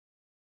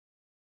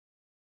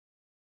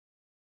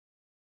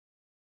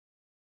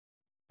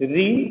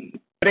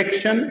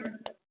refraction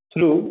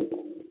through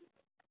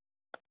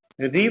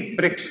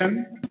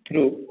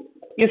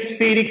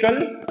spherical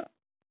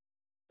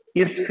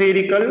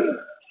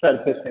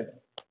surfaces.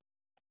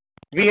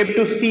 We have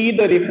to see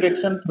the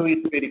refraction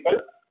through spherical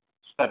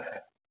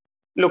surface.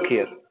 Look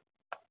here.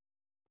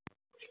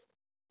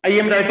 I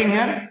am writing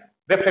here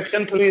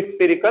refraction through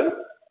spherical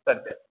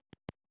surface.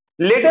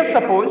 Let us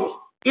suppose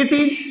it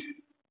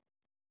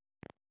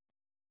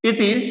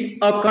is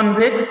a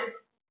convex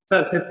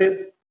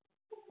surface,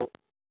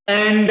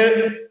 and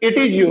it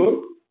is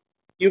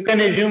you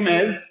can assume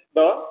as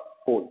the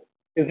pole.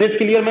 Is it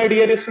clear, my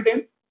dear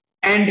students?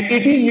 And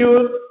it is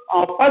your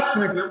first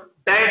medium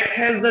that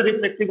has the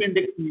refractive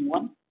index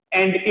mu1,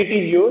 and it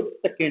is your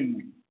second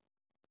medium.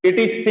 It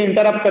is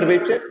center of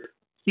curvature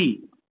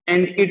C,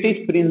 and it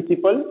is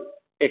principal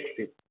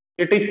axis.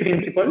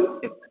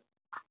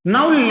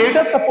 Now let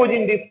us suppose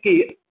in this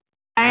case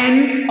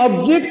an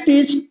object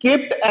is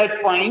kept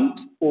at point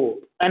O.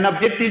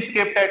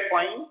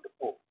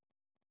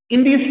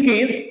 In this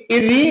case, a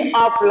ray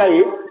of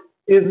light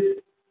is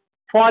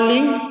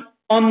falling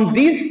on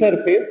this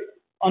surface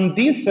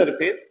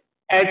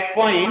at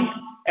point,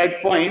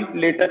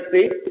 let us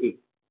say A.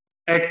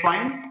 At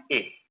point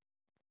A.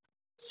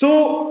 So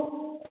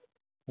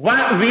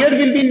where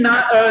will be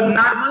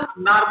normal?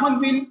 Normal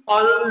will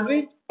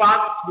always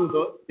pass through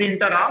the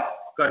center of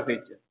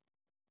curvature.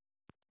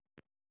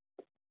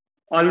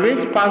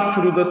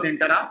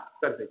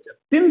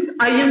 Since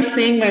I am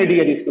saying, my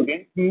dear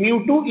students,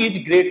 mu2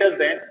 is greater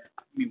than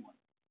mu1.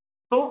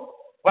 So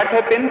what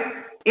happens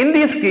in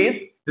this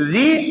case?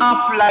 Ray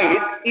of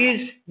light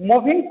is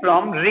moving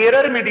from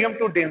rarer medium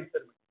to denser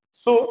medium.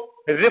 So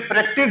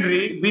refracted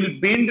ray will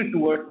bend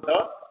towards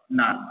the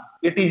normal.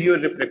 It is your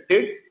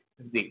refracted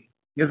ray.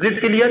 Is it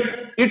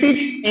clear? It is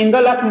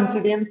angle of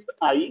incidence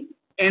I,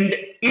 and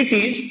it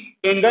is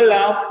angle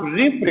of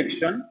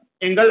refraction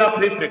R.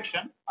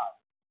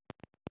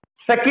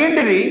 Second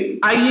ray,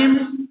 I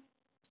am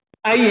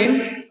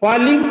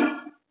falling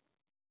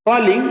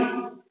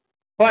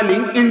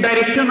in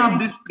direction of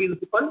this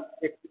principal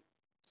axis.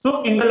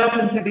 So angle of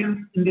incidence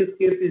in this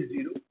case is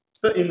 0.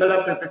 So angle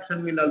of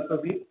refraction will also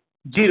be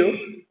 0.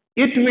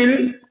 It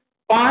will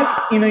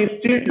pass in a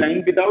straight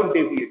line without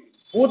deviating.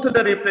 Both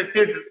the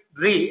reflected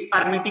rays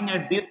are meeting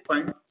at this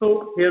point.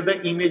 So here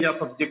the image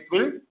of object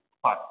will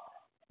pass.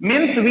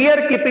 Means we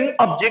are keeping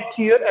object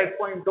here at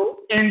point O,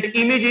 and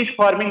image is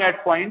forming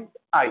at point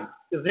I.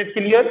 Is it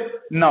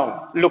clear?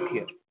 Now look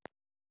here.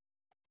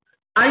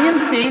 I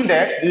am saying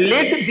that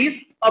let this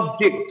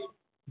object,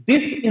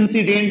 this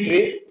incident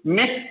ray,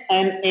 makes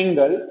an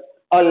angle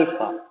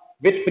alpha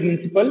with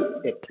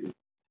principal axis,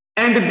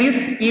 and this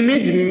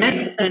image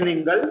makes an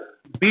angle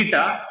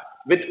beta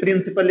with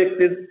principal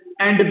axis,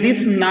 and this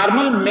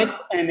normal makes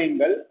an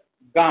angle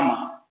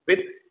gamma with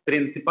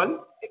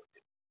principal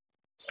axis.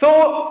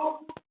 So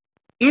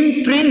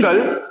in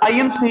triangle, I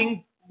am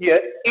saying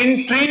here,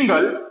 in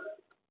triangle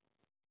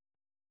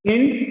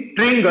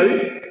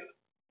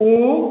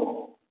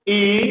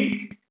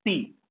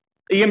OAC,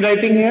 I am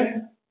writing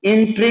here,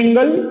 in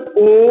triangle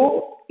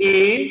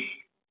OAC,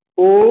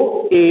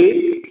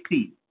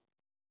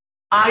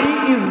 I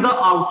is the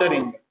outer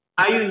angle.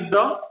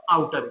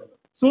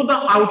 So the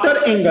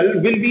outer angle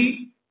will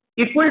be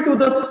equal to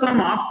the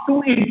sum of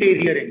two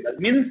interior angles.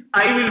 Means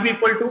I will be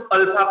equal to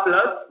alpha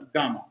plus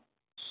gamma.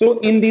 So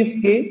in this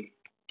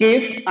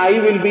case I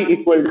will be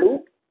equal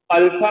to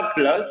alpha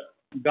plus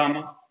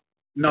gamma.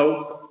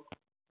 Now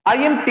I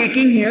am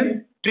taking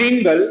here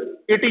triangle.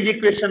 It is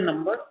equation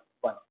number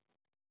 1.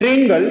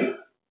 Triangle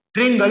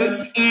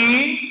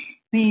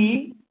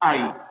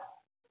ACI.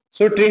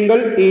 So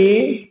triangle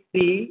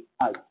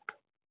ACI.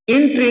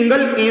 In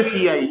triangle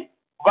ACI,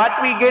 what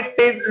we get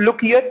is,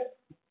 look here,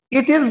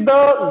 it is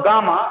the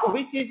gamma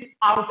which is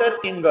outer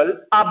angle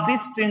of this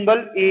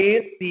triangle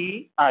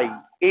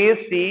ACI,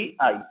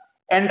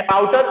 and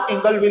outer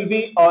angle will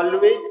be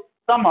always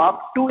sum of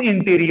two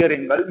interior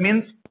angle,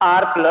 means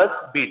R plus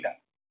beta.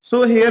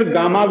 So here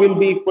gamma will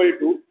be equal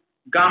to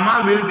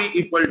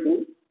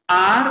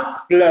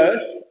R plus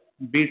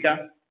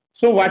beta.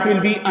 So what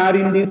will be R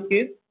in this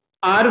case?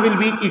 R will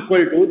be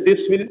equal to, this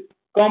will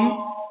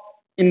come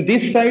in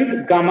this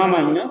side, gamma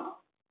minus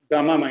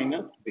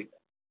beta.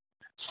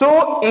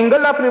 So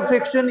angle of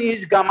refraction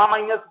is gamma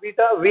minus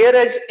beta,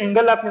 whereas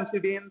angle of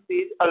incidence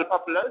is alpha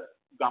plus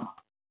gamma.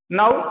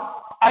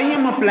 Now I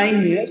am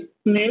applying here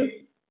Snell's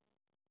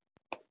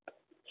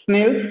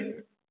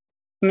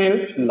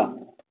law.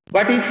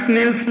 What is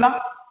Snell's law?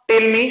 Tell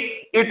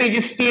me. It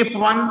is step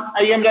 1.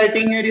 I am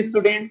writing here,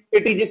 student.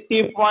 It is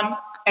step 1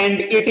 and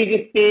it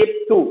is step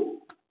 2.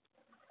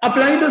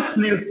 Apply the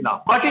Snell's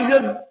law. What is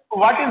the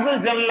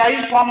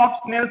generalized form of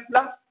Snell's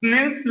law?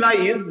 Snell's law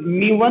is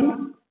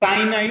mu1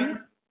 sin I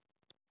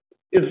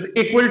is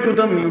equal to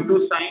the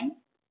mu2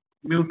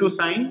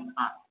 sin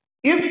R.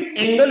 If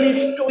angle is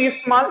too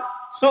small,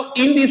 so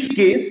in this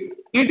case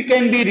it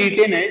can be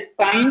written as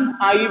sin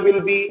I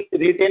will be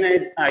written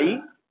as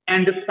I,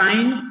 and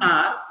sin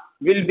R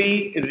will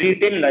be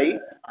written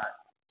like R.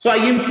 So I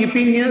am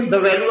keeping here the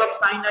value of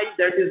sin I,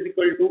 that is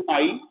equal to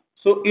I.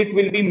 So it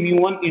will be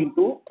mu1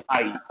 into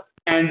I,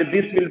 and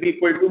this will be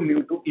equal to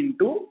mu2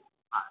 into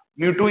R.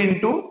 Mu2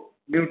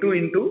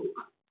 into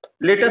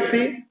let us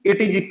see, it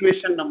is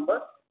equation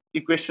number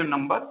 3.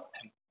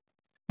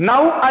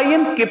 Now I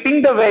am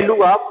keeping the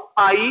value of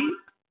I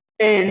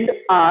and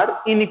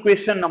R in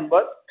equation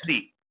number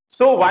 3.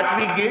 So what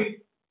we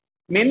get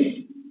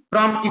means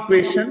from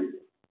equation,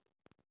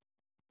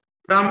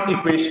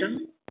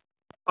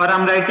 or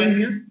I'm writing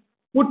here,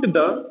 put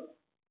the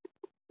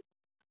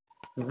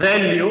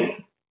value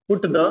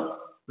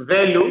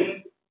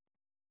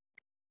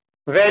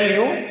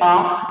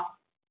of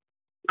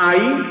I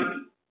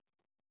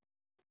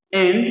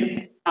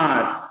and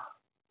R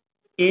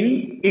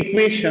in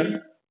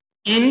equation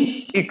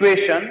 3.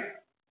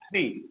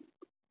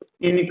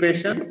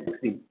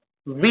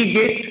 We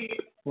get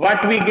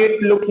what we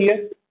get. Look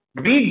here.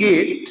 We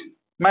get,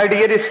 my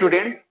dear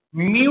student,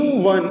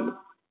 mu1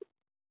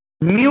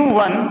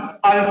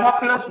 alpha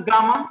plus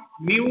gamma,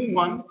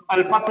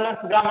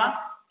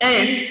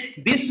 and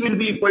this will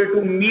be equal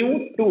to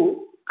mu2.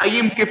 I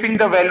am keeping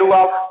the value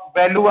of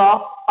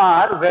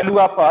R,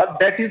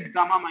 that is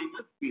gamma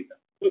minus beta.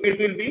 So it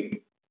will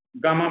be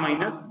gamma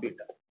minus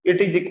beta.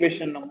 It is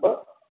equation number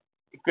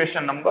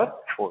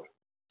 4.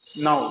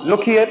 Now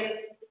look here.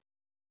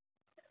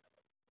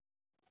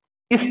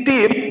 Step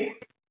 3.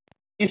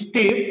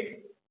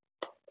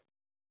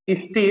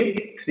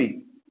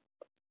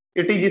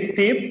 It is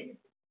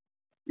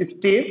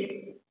step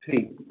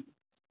 3.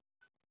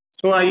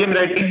 So I am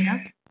writing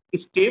here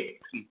step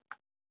 3.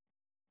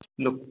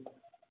 Look.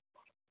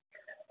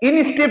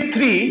 In step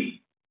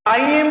 3, I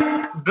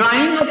am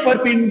drawing a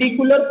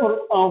perpendicular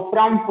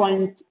from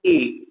point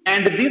A,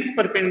 and this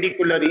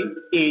perpendicular is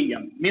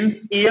AM. Means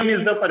AM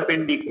is the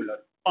perpendicular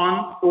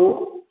on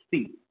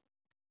OC.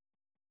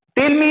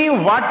 Tell me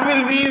what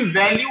will be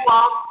value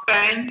of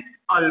tan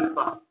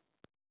alpha.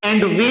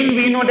 And when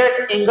we know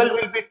that angle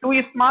will be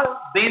too small,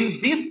 then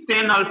this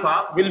tan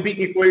alpha will be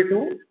equal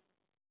to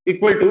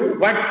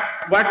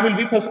what will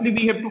be, firstly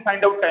we have to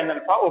find out tan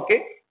alpha.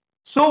 Okay.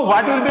 So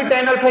what will be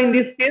tan alpha in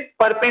this case?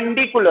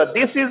 Perpendicular.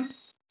 This is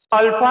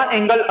alpha,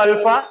 angle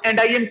alpha, and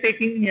I am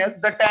taking here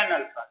the tan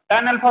alpha.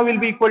 Tan alpha will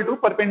be equal to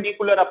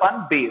perpendicular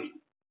upon base.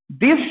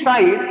 This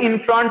side in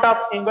front of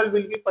angle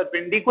will be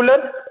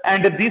perpendicular,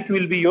 and this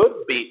will be your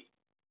base.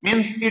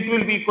 Means it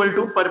will be equal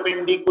to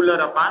perpendicular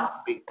upon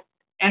base.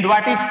 And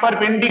what is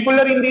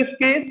perpendicular in this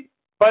case?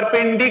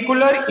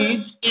 Perpendicular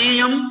is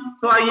AM.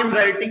 So I am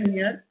writing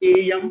here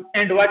AM.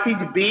 And what is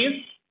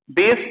base?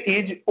 Base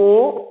is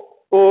OM.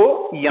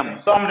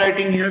 So I am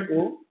writing here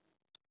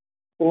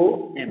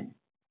OM.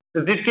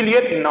 Is it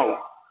clear? Now,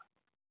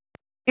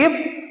 if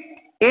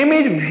M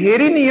is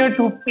very near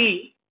to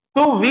P,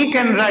 so we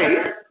can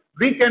write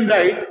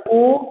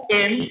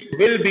OM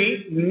will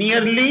be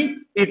nearly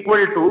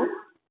equal to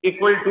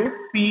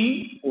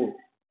PO.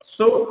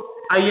 So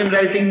I am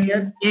writing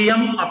here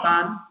AM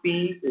upon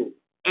PO.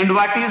 And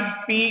what is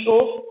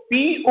PO?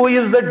 PO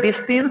is the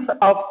distance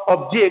of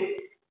object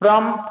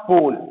from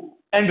pole.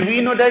 And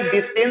we know that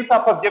distance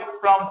of object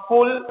from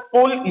pole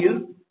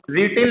is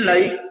written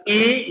like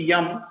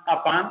AM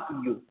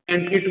upon U.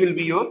 And it will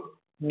be your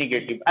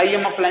negative. I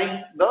am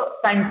applying the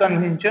sign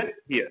convention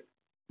here.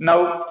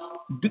 Now,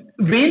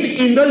 when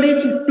angle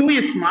is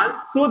too small,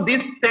 so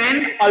this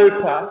tan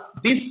alpha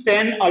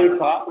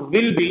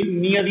will be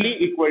nearly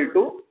equal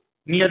to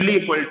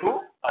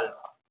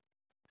alpha.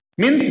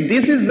 Means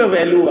this is the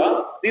value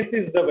of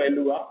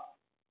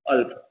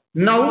alpha.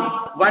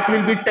 Now what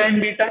will be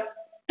tan beta?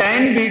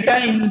 Tan beta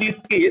in this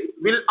case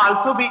will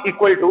also be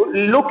equal to,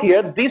 look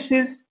here, this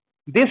is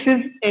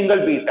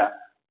angle beta.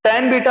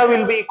 Tan beta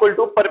will be equal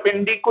to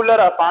perpendicular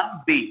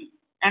upon base,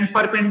 and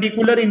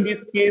perpendicular in this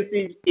case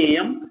is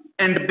AM,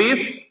 and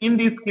base in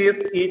this case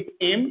is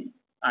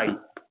MI,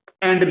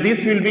 and this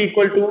will be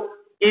equal to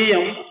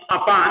AM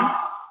upon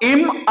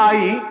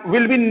MI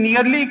will be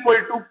nearly equal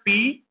to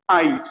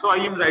PI. So I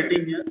am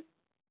writing here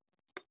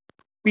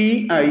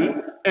PI,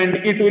 and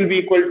it will be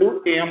equal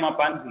to AM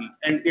upon V,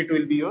 and it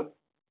will be your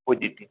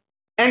positive.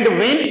 And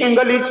when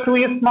angle is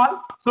too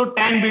small, so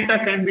tan beta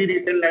can be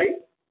written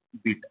like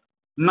beta.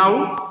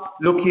 Now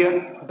look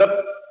here, the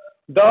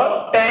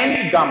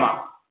tan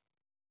gamma.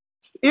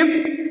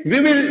 If we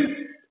will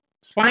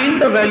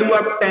find the value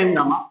of tan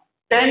gamma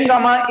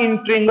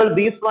in triangle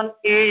this one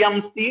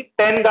AMC,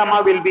 tan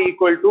gamma will be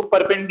equal to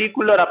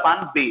perpendicular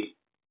upon base,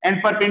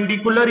 and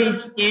perpendicular is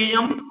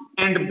AM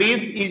and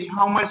base is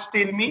how much?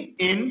 Tell me,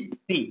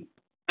 MC,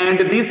 and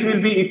this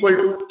will be equal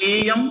to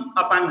AM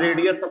upon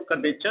radius of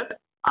curvature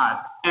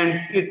R, and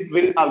it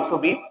will also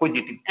be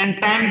positive, and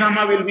tan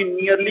gamma will be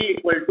nearly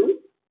equal to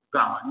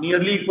gamma.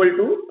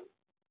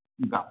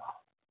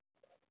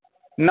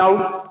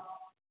 Now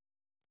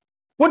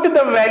put the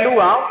value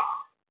of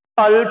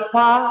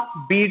alpha,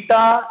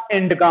 beta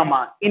and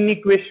gamma in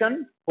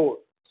equation 4.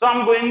 So I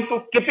am going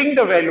to keep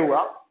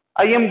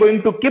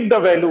the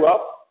value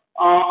of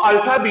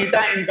alpha,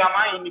 beta and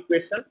gamma in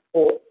equation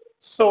 4.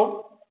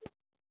 So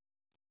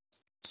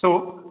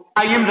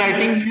I am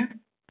writing here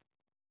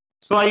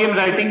So I am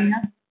writing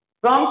here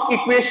from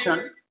equation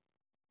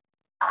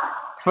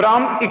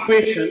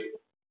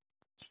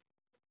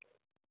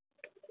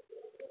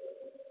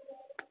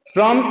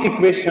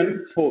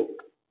 4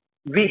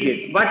 we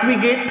get what we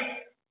get.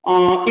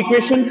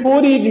 Equation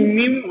 4 is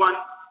mu1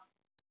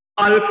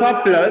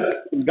 alpha plus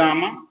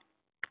gamma,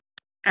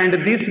 and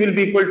this will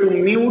be equal to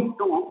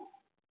mu2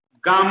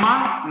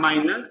 gamma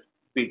minus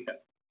beta.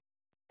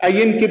 I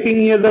am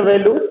keeping here the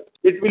value.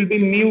 It will be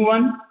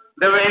mu1.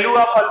 The value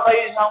of alpha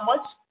is how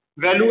much?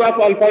 Value of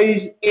alpha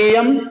is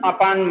am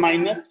upon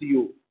minus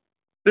u.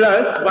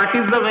 Plus, what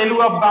is the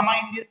value of gamma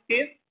in this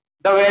case?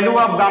 The value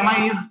of gamma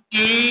is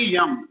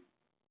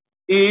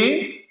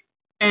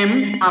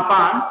am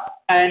upon,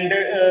 and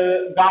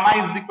gamma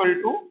is equal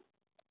to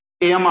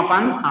am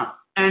upon r,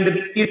 and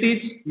it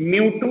is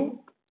mu2.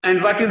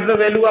 And what is the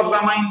value of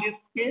gamma in this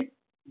case?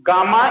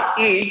 Gamma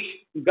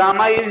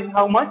is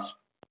how much?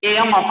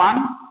 am upon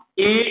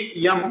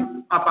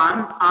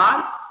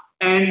r,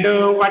 and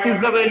what is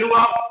the value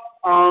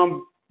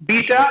of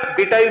beta?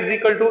 Beta is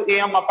equal to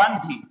am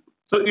upon v.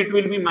 So it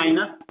will be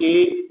minus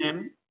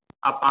am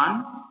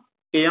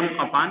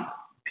upon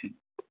v.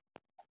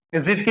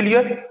 Is it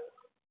clear?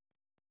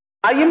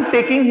 I am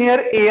taking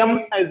here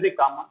am as a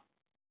common.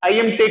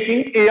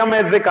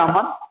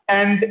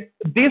 And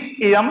this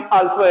am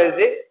also as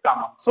a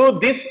common. So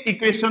this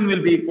equation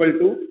will be equal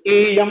to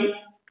am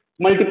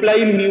multiply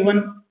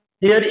mu1.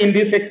 Here in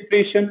this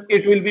expression,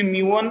 it will be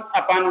mu1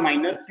 upon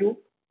minus u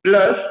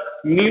plus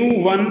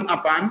mu1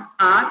 upon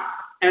r,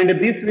 and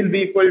this will be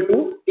equal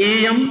to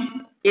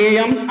am. I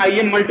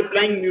am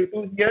multiplying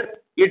mu2 here.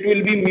 It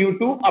will be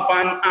mu2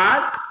 upon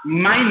r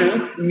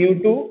minus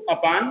mu2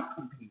 upon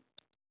v.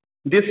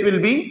 This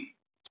will be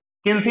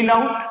cancel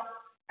out,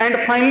 and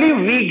finally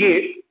we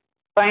get.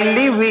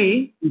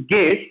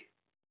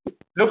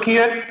 Look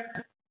here.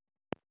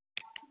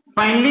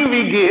 Finally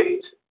we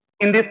get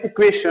in this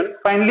equation.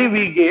 Finally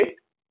we get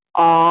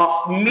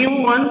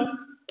mu1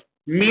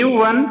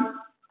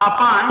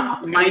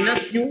 upon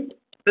minus u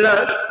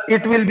plus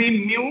it will be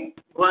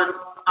mu1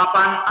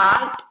 upon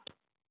r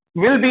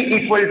will be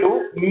equal to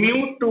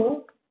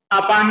mu2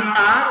 upon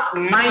r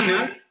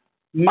minus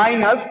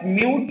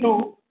mu2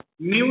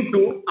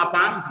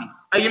 upon v.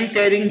 I am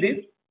carrying this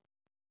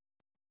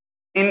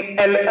in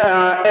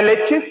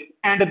LHS,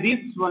 and this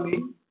one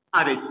is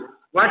RHS.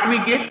 What we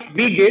get?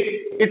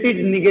 It is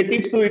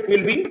negative, so it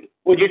will be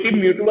positive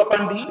mu2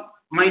 upon v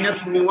minus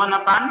mu1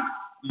 upon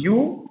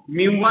u.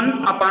 Mu1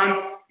 upon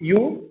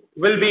u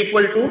will be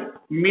equal to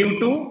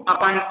mu2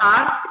 upon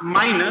r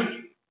minus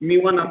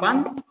mu1 upon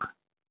r.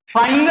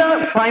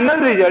 Final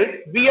result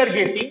we are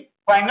getting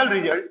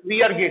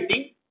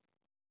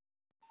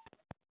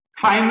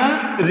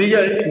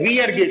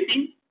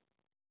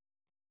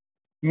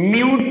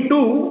mu2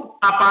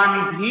 upon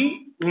v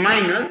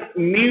minus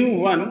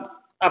mu1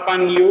 upon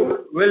u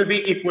will be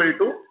equal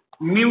to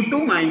mu2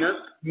 minus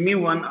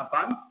mu1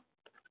 upon.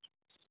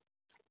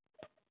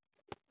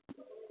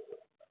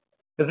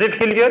 Is it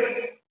clear?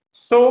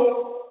 So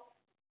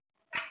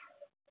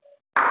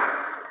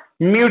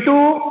mu2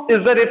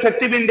 is the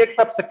refractive index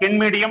of second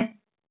medium,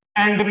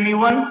 and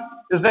mu1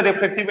 is the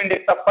refractive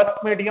index of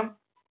first medium,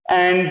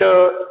 and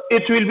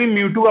it will be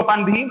mu2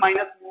 upon v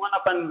minus mu1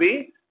 upon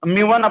v.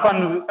 mu1 upon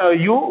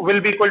u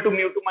will be equal to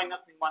mu2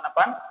 minus mu1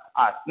 upon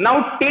r.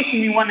 Now take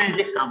mu1 as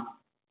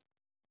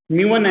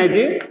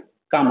a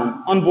common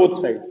on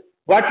both sides.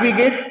 What we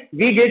get?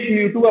 We get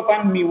mu2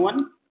 upon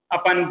mu1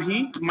 upon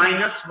v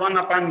minus 1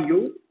 upon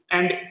u,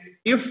 and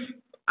if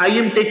I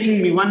am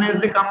taking mu1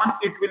 as the common,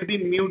 it will be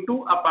mu2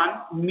 upon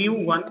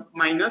mu1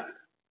 minus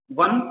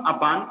 1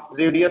 upon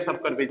radius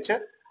of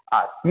curvature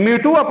r.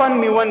 mu2 upon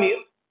mu1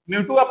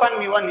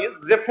 is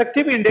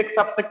refractive index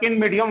of second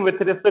medium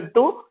with respect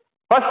to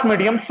first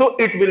medium, so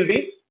it will be,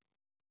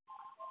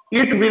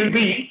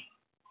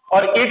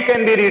 or it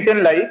can be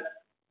written like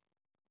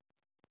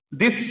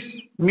this.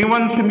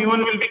 mu1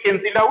 will be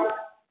cancelled out.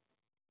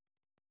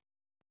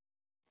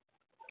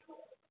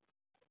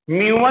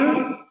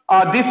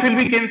 This will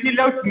be cancelled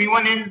out,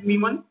 mu1 and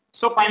mu1.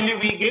 So finally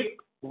we get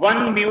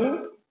 1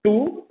 mu2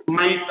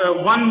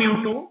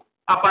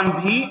 upon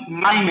v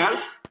minus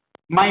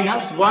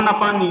 1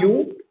 upon u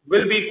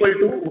will be equal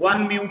to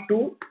 1 mu2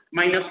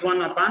 minus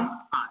 1 upon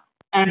r.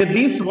 And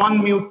this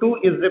 1 mu2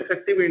 is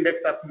refractive index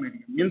of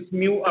medium. Means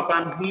mu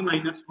upon v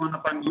minus 1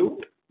 upon u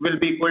will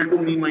be equal to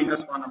mu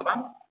minus 1 upon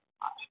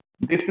r.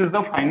 This is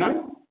the final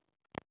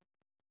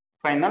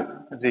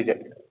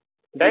result.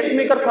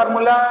 Dielectric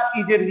formula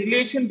is a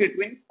relation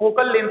between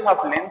focal length of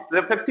lens,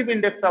 refractive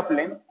index of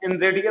lens, and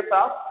radius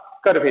of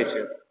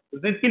curvature.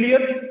 Is it clear?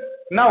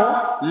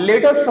 Now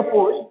let us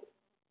suppose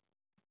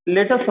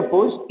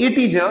it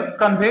is a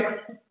convex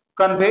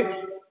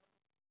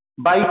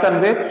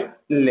biconvex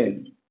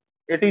lens.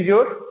 It is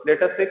your,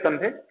 let us say,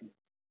 convex.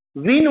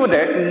 We know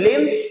that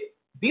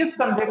this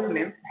convex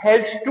lens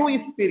has two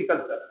spherical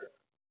surfaces.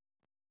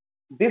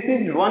 This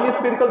is one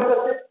spherical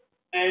surface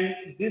and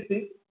this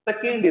is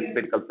second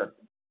spherical surface.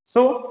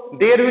 So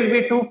there will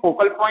be two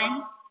focal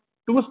points,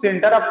 two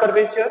center of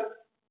curvature,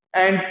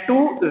 and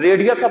 2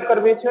 radius of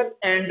curvature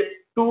and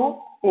 2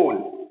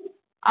 pole.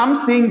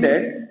 I'm saying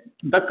that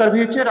the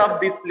curvature of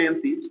this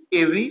length is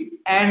AV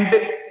and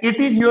it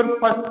is your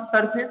first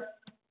surface.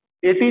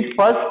 It is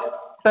first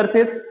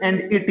surface and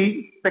it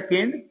is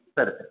second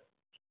surface.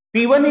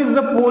 P1 is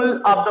the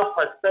pole of the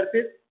first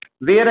surface,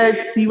 whereas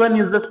C1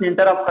 is the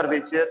center of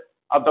curvature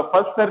of the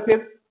first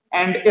surface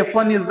and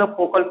F1 is the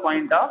focal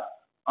point of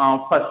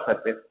first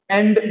surface.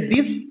 And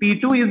this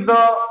P2 is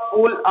the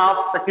pole of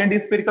second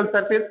spherical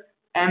surface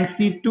and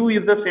C2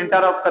 is the center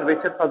of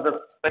curvature for the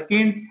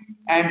second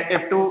and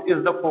F2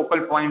 is the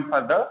focal point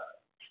for the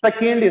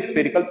second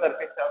spherical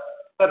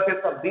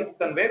surface of this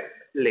convex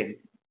length.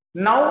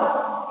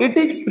 Now it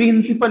is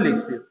principal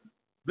axis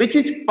which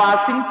is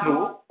passing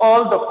through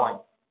all the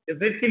points.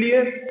 Is it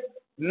clear?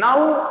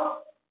 Now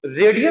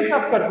radius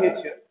of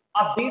curvature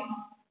of this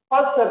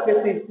first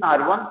surface is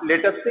R1,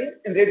 let us say,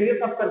 and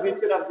radius of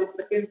curvature of this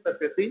second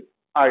surface is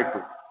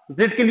R2. Is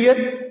it clear?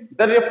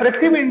 The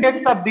refractive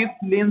index of this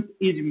length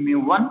is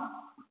mu1,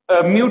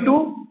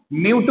 mu2,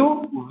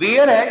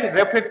 whereas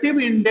refractive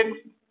index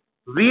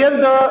where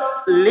the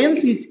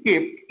length is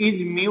kept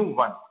is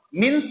mu1.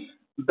 Means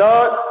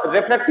the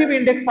refractive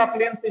index of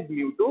length is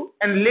mu2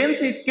 and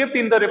length is kept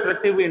in the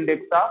refractive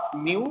index of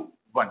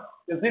mu1.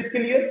 Is it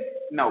clear?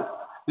 Now,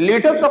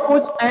 let us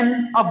suppose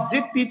an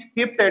object is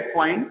kept at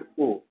point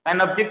O.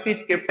 An object is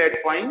kept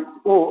at point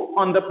O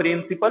on the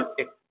principal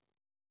axis.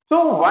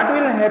 So, what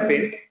will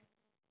happen?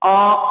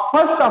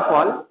 First of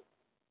all,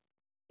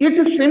 it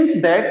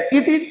seems that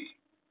it is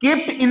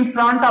kept in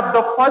front of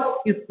the first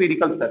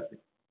spherical surface.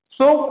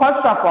 So,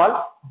 first of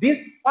all, this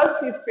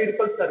first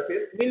spherical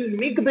surface will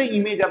make the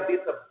image of this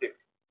object.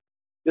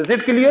 Is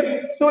it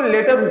clear? So,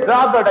 let us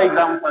draw the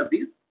diagram for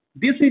this.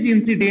 This is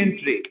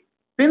incident ray.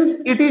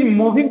 Since it is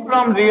moving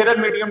from rarer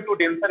medium to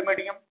denser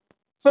medium,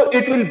 so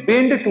it will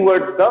bend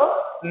towards the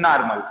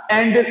normal,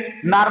 and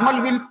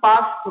normal will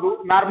pass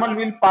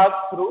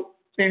through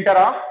center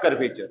of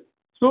curvature.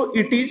 So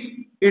it is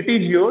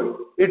your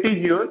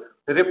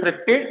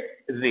refracted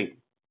ray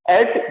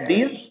at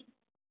this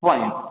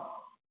point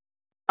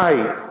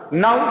I.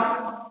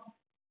 Now,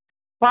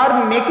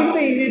 for making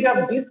the image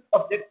of this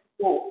object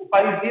O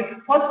by this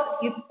first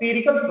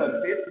spherical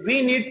surface,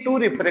 we need two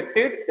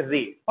refracted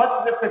rays.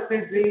 First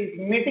refracted ray is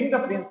meeting the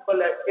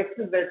principal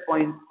axis at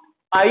point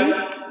I,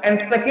 and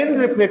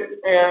second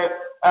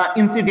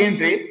incident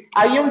ray,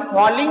 I am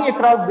falling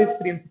across this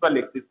principal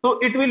axis. So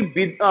it will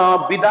be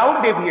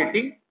without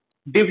deviating,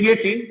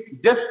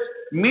 just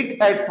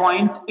meet at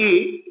point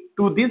A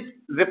to this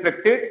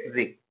refracted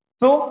ray.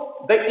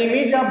 So the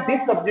image of this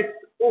object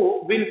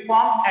O will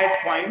form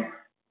at point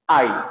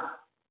I.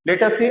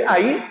 Let us say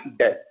I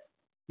dash.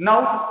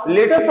 Now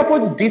let us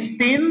suppose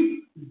distance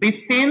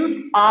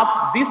of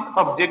this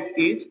object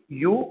is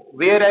U,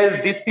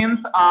 whereas distance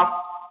of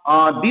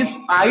this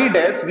I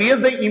dash, where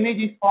the image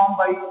is formed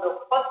by the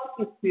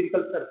first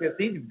spherical surface,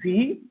 is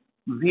V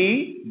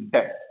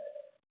dash.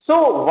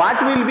 So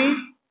what will be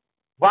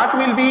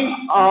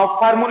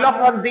formula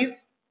for this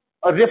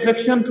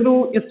reflection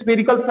through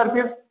spherical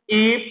surface?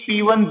 A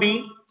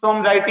P1B. So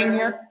I'm writing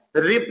here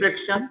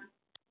refraction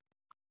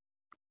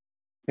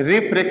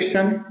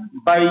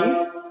by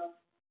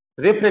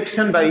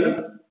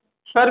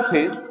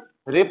surface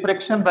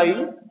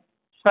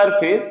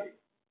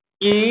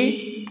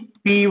A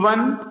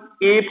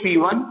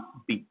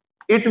P1B.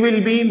 It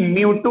will be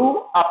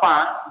mu2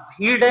 upon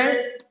V dash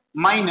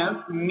minus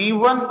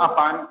mu1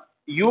 upon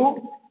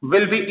U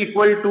will be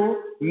equal to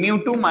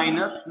mu2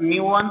 minus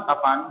mu1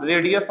 upon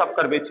radius of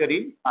curvature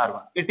in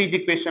R1. It is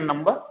equation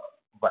number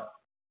 1.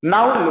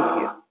 Now look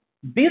here.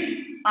 This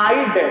I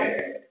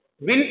dash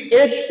will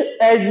act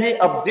as a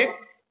object.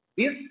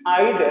 This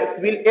I dash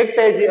will act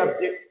as a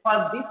object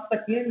for this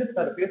second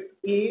surface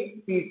A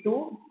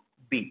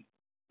P2B.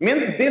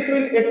 Means this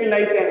will act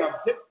like an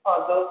object for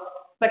the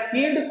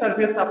second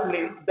surface of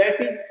length,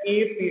 that is A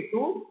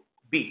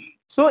P2B.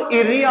 So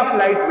a ray of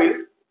light will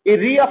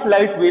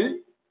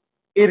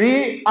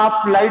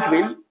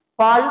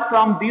fall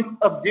from this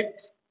object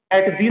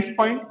at this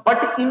point.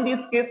 But in this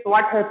case,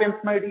 what happens,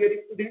 my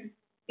dear students?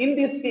 In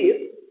this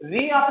case,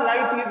 ray of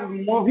light is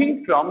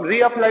moving from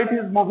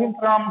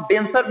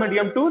denser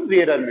medium to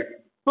rarer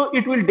medium. So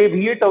it will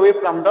deviate away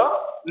from the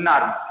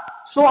normal.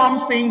 So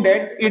I'm saying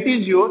that it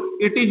is your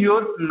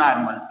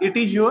normal. It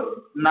is your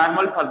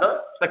normal for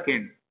the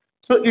second.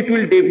 So it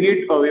will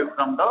deviate away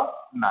from the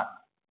normal.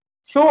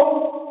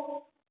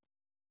 So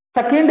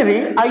second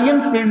ray I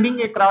am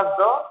sending across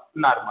the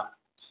normal.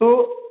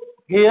 So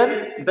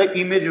here the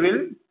image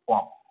will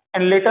form,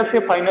 and let us say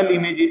final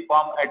image is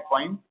formed at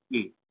point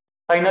A.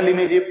 Final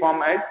image is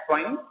formed at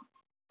point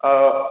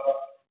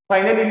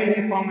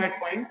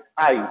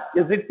I.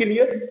 Is it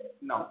clear?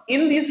 Now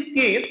in this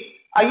case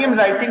I am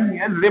writing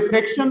here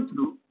refraction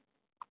through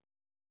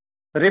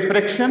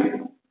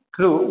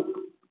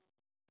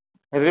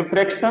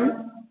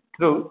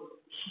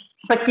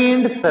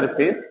second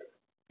surface.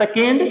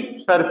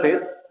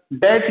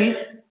 That is,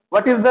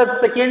 what is the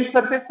second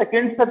surface?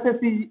 Second surface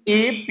is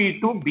A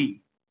P2B.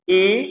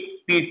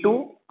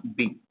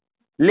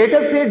 Let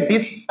us say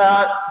this,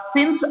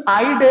 since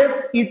I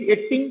dash is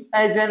acting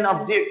as an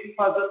object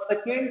for the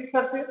second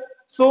surface,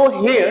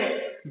 so here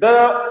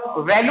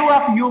the value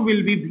of u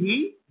will be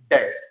v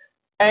dash,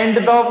 and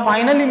the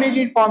final image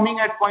is forming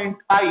at point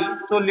I.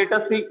 So let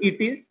us say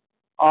it is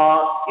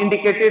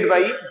indicated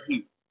by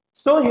v.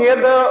 So here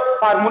the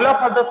formula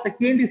for the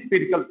second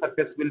spherical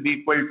surface will be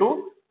equal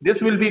to,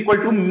 this will be equal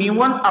to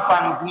mu1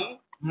 upon v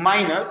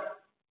minus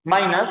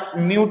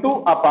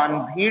mu2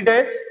 upon v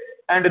dash,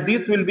 and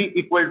this will be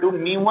equal to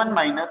mu1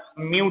 minus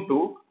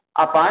mu2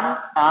 upon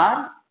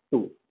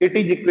r2. It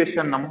is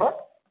equation number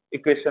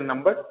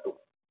 2.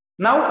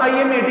 Now I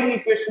am adding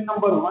equation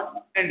number 1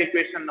 and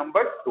equation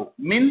number 2,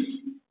 means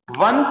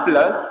 1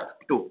 plus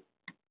 2.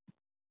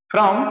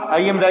 From, I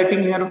am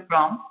writing here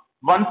from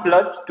 1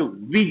 plus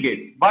 2, we get.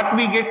 What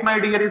we get, my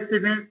dear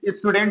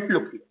student,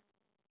 look here.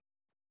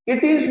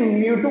 It is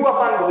mu2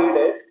 upon v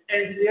dash,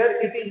 and here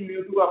it is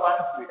mu2 upon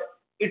v dash.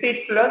 It is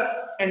plus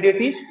and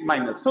it is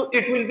minus. So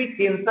it will be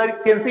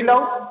cancel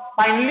out.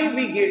 Finally,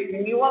 we get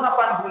mu1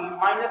 upon v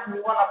minus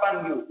mu1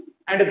 upon u.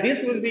 And this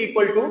will be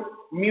equal to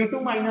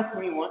mu2 minus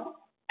mu1.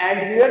 And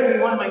here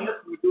mu1 minus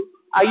mu2.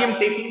 I am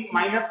taking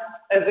minus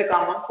as a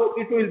common. So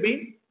it will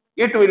be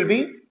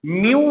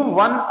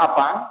mu1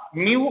 upon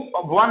v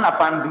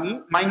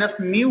minus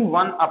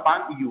mu1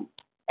 upon u.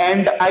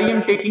 And I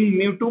am taking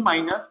mu2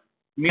 minus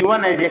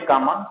mu1 as a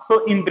common.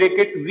 So in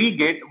bracket we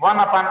get 1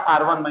 upon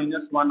r1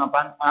 minus 1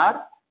 upon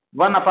r,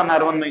 1 upon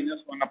r1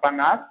 minus 1 upon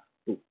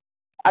r2.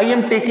 I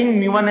am taking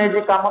mu1 as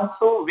a common,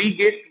 so we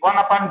get 1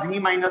 upon v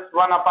minus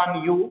 1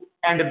 upon u,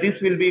 and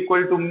this will be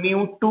equal to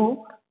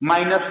mu2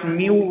 minus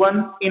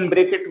mu1 in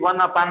bracket 1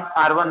 upon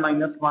r1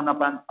 minus 1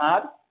 upon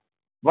r,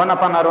 1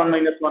 upon r1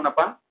 minus 1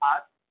 upon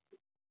r.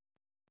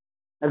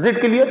 Is it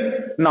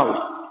clear?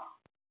 Now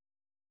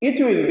it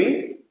will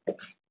be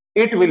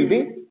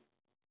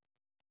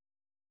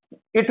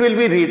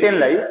written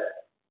like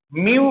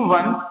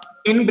mu1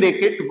 in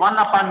bracket 1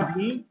 upon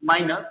v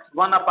minus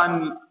 1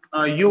 upon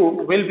u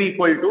will be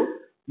equal to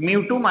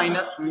mu2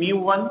 minus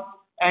mu1,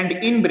 and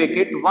in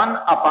bracket 1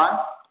 upon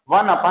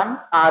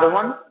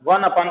r1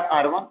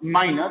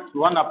 minus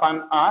 1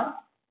 upon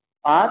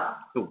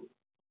r2.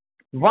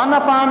 1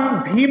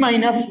 upon v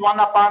minus 1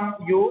 upon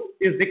u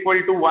is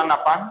equal to 1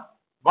 upon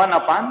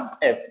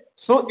f.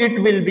 So it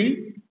will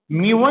be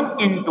mu1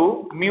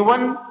 into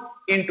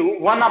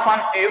 1 upon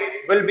f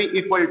will be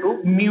equal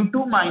to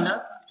mu2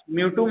 minus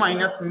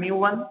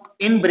mu1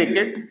 in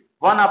bracket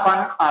 1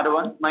 upon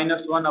r1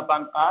 minus 1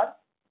 upon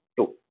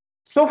r2.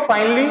 So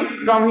finally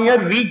from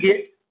here we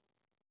get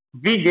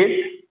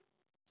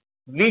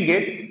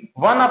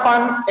 1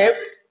 upon f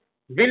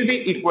will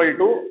be equal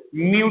to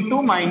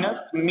mu2 minus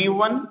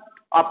mu1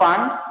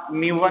 upon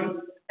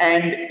mu1,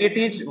 and it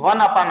is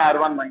 1 upon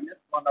r1 minus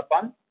 1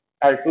 upon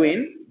r2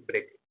 in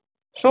bracket.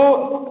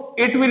 So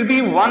it will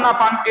be 1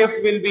 upon f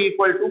will be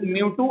equal to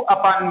mu2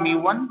 upon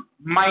mu1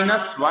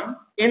 minus 1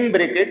 in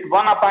bracket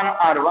 1 upon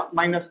r1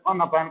 minus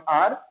 1 upon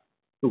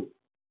r2.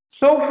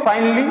 So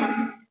finally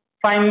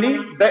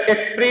the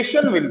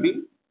expression will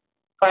be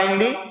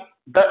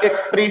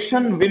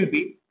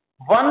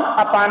 1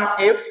 upon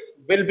f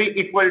will be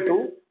equal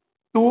to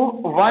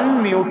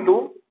 1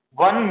 mu2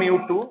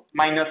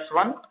 minus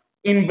 1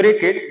 in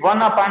bracket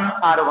 1 upon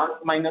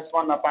r1 minus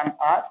 1 upon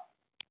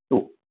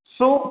r2.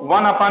 So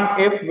 1 upon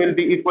f will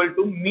be equal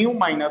to mu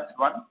minus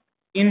 1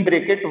 in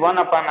bracket 1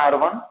 upon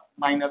r1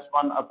 minus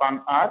 1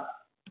 upon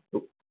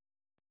r2.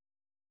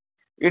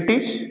 It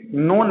is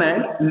known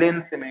as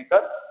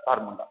length-maker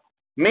formula.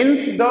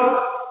 Means the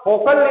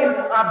focal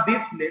length of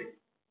this length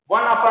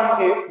 1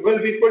 upon f will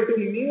be equal to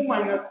mu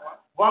minus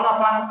 1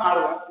 upon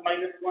r1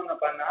 minus 1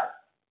 upon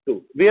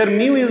r2, where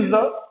mu is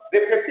the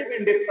refractive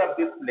index of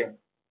this length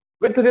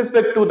with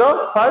respect to the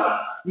first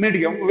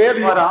medium, where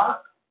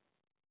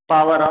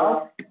power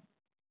of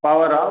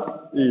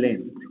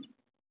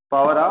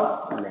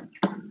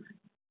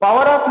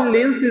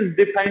length is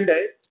defined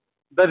as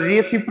the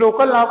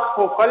reciprocal of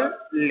focal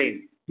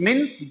length.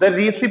 Means the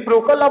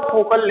reciprocal of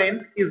focal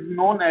length is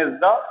known as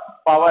the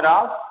power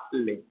of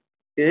length.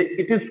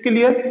 It is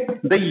clear.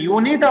 The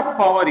unit of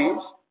power is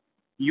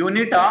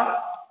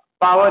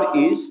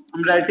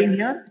I'm writing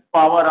here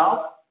power of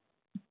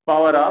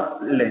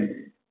length.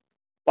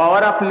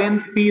 Power of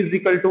length P is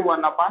equal to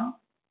 1 upon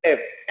F,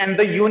 and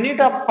the unit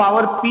of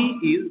power P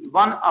is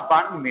 1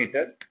 upon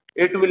meter.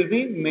 It will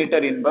be meter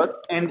inverse,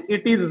 and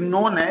it is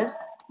known as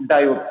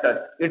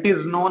diopter.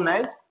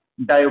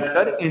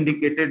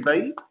 Indicated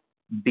by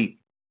D.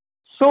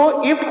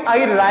 So if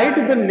I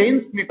write the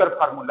length-maker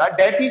formula,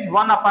 that is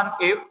 1 upon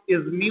F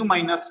is mu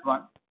minus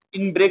 1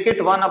 in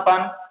bracket 1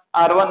 upon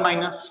R1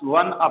 minus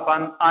 1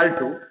 upon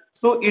R2.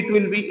 So it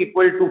will be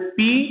equal to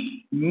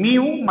P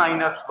mu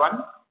minus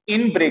 1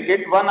 in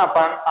bracket 1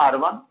 upon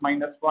R1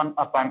 minus 1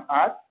 upon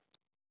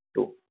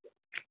R2.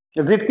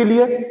 Is it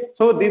clear?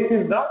 So this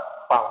is the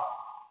power.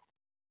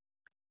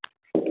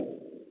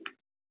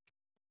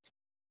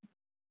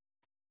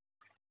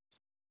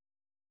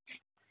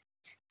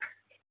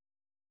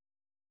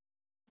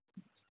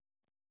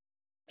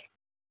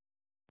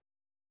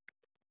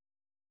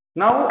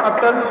 Now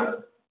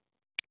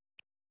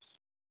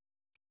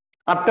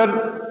after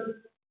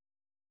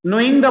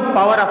knowing the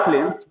power of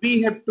lens,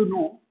 we have to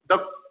know the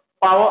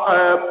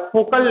power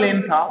focal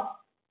length of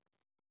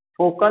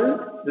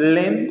focal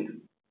length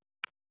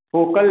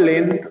focal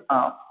length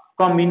of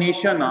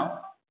combination of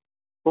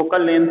focal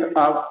length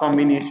of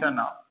combination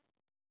of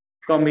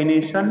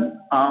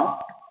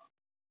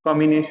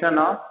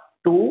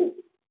two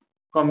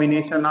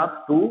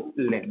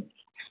lengths.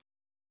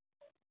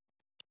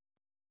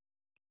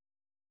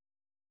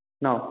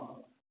 Now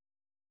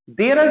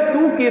there are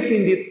two cases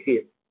in this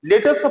case.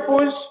 Let us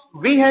suppose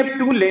we have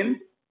two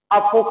lengths,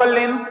 a focal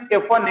length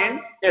f1 and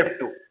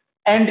f2,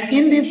 and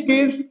in this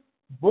case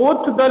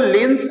both the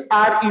lengths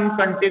are in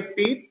contact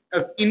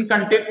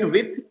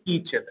with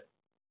each other.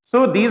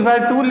 So these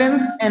are two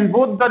lengths and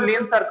both the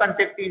lengths are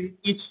contacting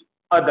each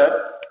other,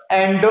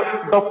 and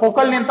the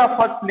focal length of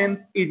first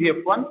length is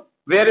f1,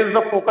 whereas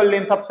the focal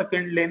length of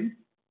second length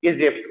is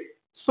f2.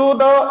 So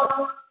the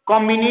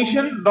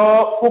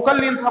focal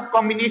length of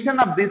combination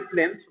of these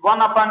lengths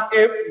 1 upon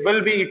f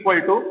will be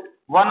equal to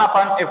 1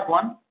 upon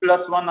f1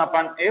 plus 1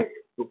 upon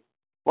f2.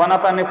 1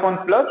 upon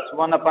f1 plus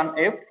 1 upon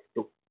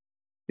f2.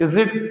 Is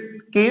it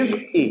case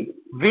A?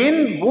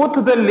 When both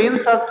the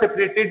lengths are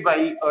separated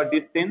by a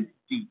distance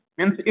t,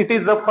 means it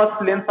is the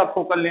first length of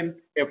focal length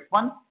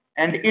f1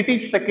 and it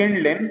is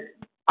second length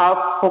of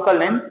focal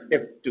length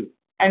f2,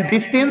 and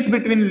distance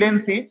between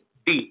lengths is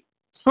d.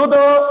 So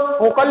the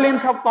focal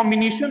length of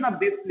combination of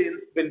these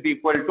lengths will be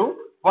equal to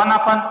 1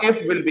 upon f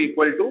will be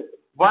equal to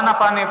 1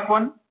 upon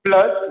f1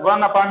 plus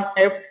 1 upon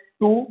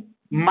f2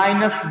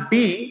 minus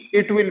d.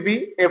 It will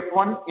be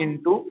f1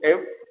 into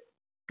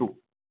f2.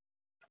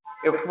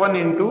 f1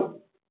 into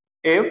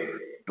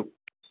f2.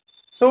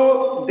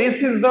 So this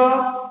is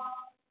the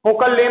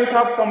focal length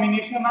of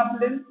combination of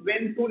lengths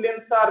when two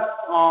lengths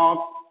are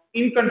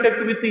in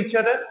contact with each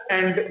other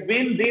and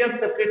when they are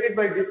separated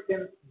by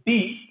distance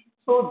d.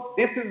 So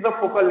this is the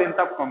focal length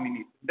of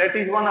combination. That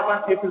is 1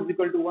 upon f is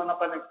equal to 1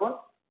 upon f1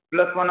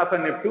 plus 1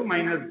 upon f2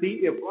 minus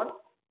d f1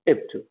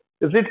 f2.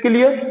 Is it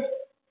clear?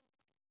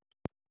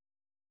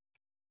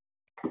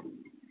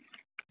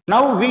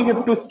 Now we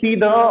have to see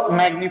the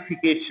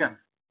magnification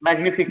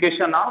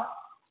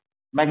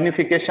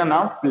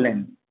of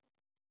length.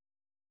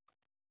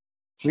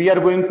 We are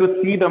going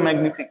to see the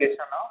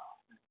magnification of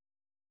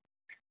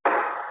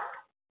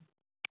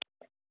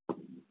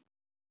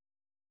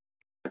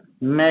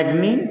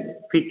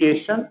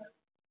magnification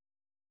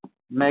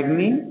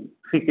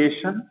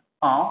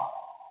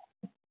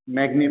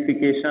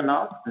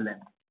of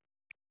length.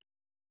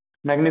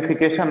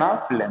 Magnification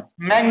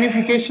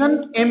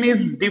M is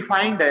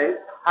defined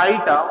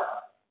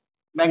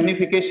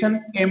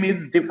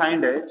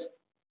as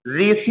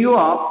ratio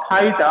of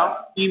height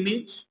of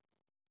image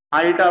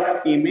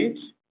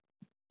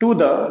to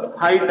the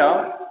height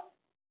of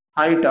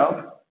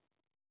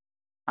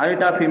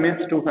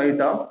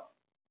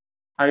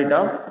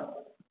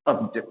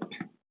object.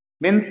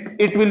 Means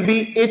it will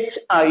be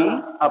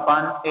hi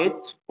upon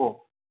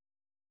ho.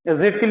 Is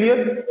it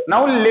clear?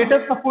 Now let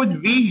us suppose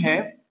we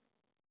have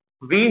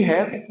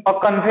a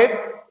convex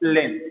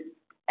lens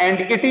and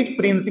it is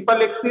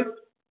principal axis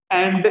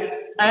and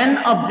an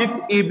object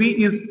AB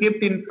is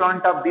kept in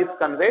front of this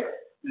convex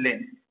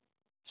lens.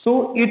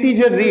 So it is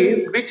a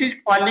ray which is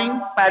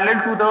falling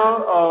parallel to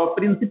the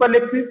principal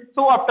axis.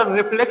 So after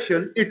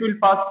reflection, it will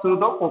pass through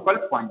the focal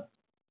point.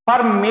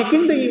 For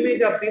making the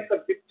image of this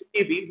object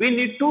AB, we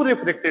need two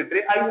refracted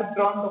rays. I have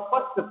drawn the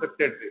first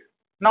refracted ray.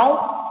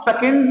 Now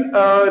second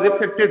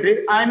refracted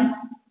ray, I am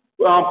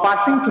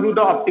passing through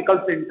the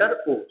optical center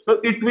O. So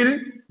it will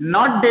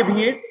not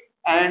deviate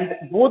and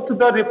both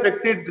the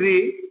refracted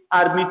rays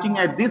are meeting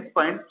at this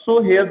point.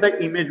 So here the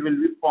image will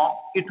be formed.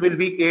 It will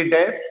be A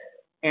dash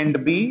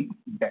and B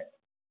dash.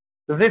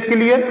 Is it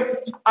clear?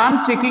 I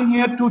am checking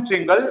here two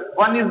triangles.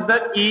 One is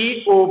the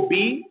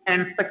AOB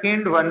and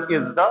second one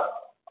is the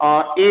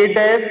A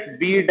dash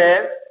B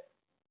dash,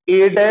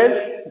 A dash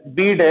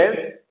B dash,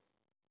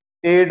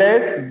 A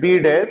dash B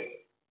dash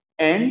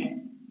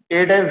and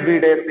A dash B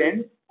dash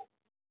and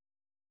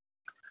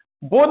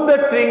both the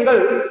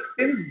triangles,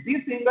 since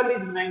this angle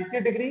is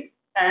 90 degree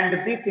and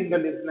this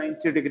angle is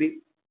 90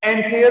 degree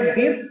and here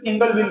this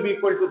angle will be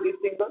equal to this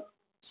angle.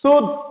 So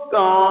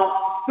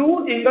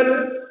two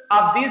angles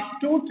of these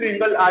two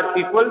triangles are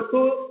equal.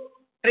 So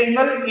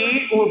triangle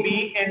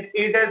AOB and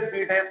A dash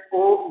B dash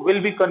O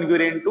will be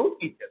congruent to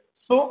each other.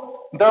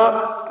 So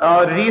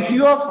the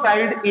ratio of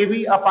side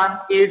AB upon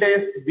A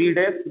dash B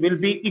dash will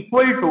be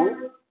equal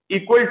to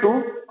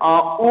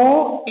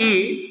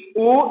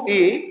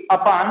OA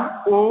upon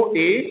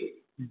OA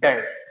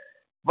dash.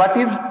 What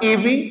is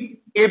AB?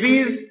 AB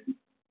is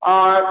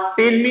tell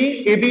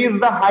me AB is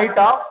the height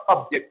of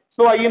object.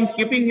 So I am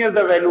keeping here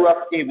the value of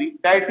AB,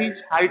 that is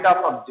height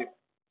of object,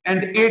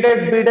 and A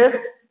dash B dash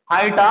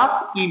height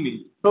of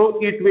image. So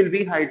it will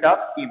be height of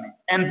image,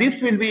 and this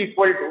will be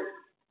equal to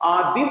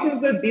this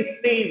is the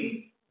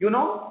distance. You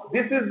know,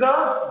 this is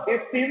the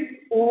distance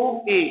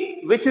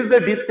OA, which is the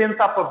distance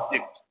of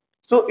object.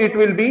 So it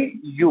will be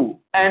U,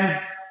 and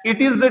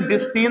it is the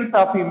distance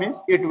of image,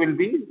 it will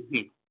be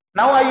V.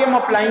 Now I am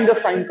applying the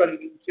sign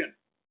convention.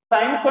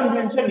 Sign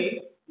convention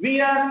is we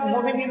are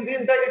moving in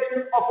this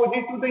direction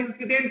opposite to the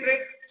incident ray,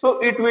 so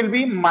it will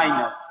be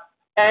minus,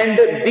 and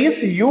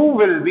this U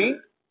will be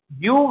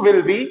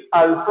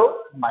also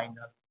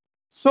minus.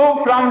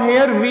 So from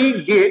here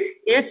we get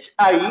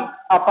HI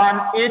upon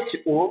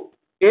HO,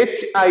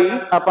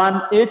 HI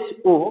upon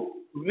HO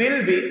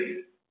will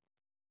be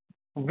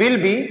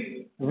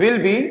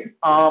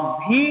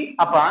V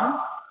upon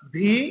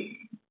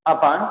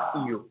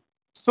U.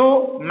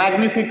 So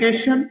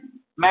magnification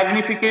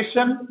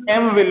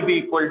M will be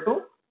equal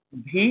to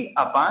V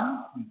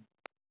upon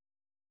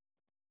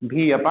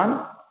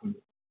U.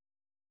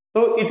 So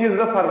it is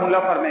the formula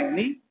for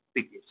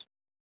magnification.